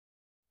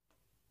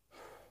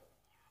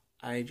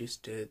I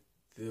just did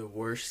the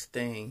worst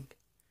thing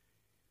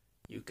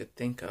you could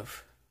think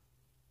of.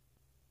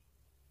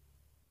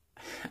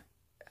 I'm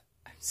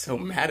so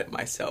mad at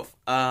myself.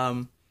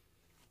 I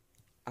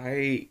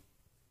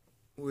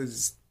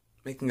was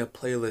making a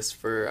playlist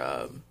for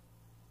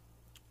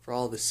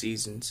all the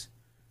seasons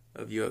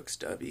of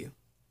UXW,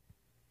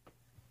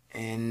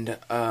 and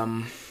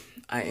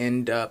I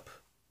end up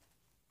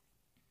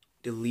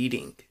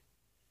deleting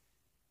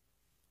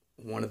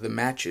one of the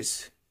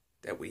matches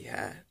that we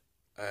had,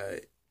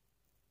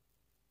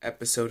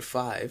 episode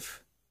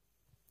 5,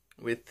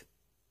 with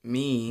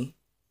me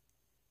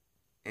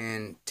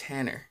and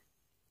Tanner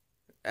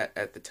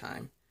at the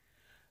time.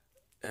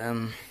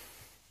 I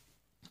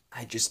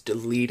just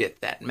deleted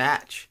that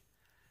match.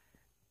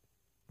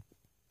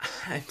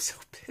 I'm so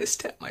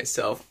pissed at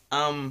myself.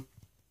 I,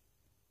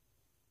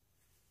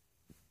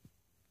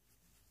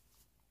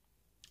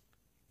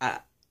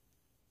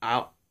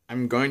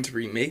 I'm going to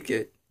remake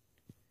it,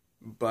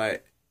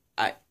 but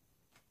I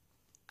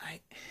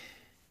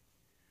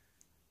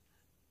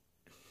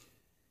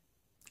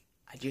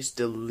just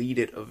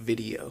deleted a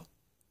video.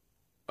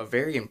 A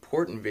very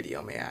important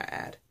video, may I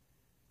add.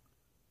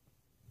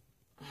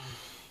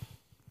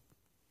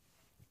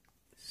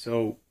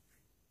 So,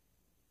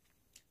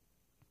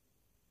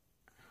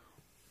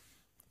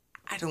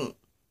 I don't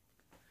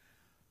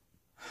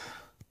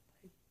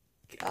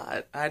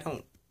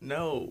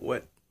know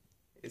what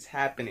is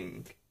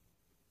happening.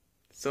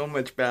 So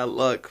much bad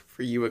luck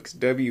for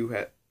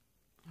UXW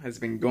has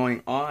been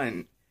going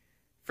on.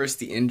 First,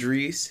 the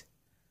injuries.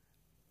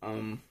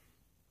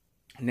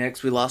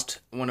 Next, we lost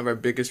one of our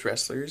biggest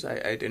wrestlers.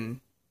 Scheduling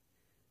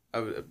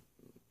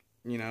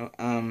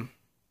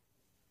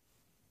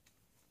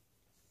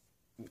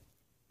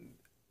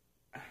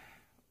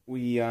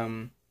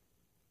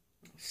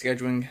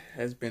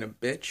has been a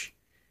bitch.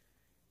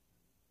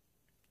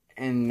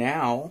 And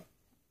now,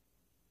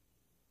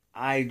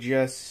 I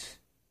just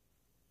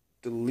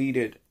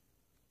deleted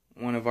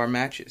one of our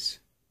matches.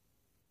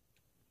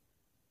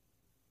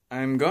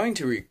 I'm going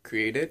to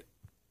recreate it,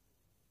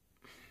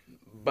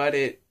 but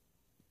you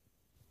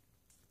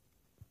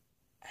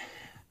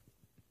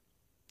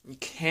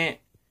can't,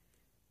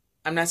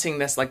 I'm not saying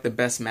that's like the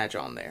best match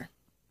on there,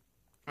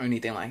 or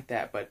anything like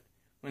that, but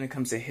when it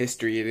comes to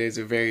history, it is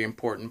a very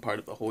important part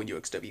of the whole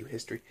UXW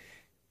history.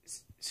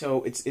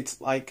 So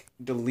it's like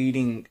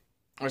deleting,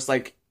 or it's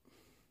like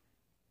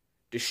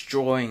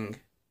destroying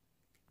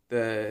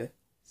the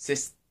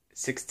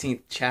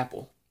 16th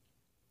chapel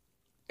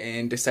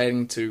and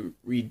deciding to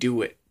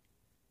redo it.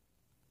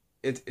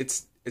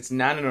 It's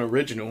not an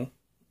original,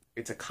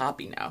 it's a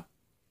copy now.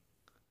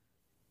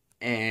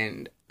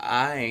 And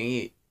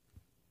I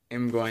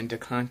am going to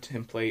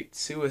contemplate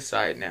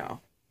suicide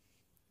now.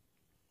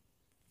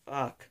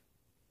 Fuck.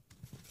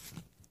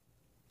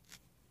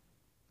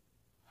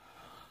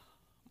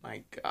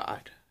 My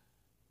God.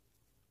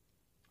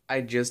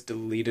 I just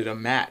deleted a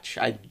match.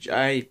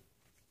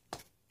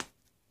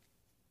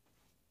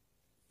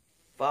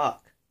 Fuck.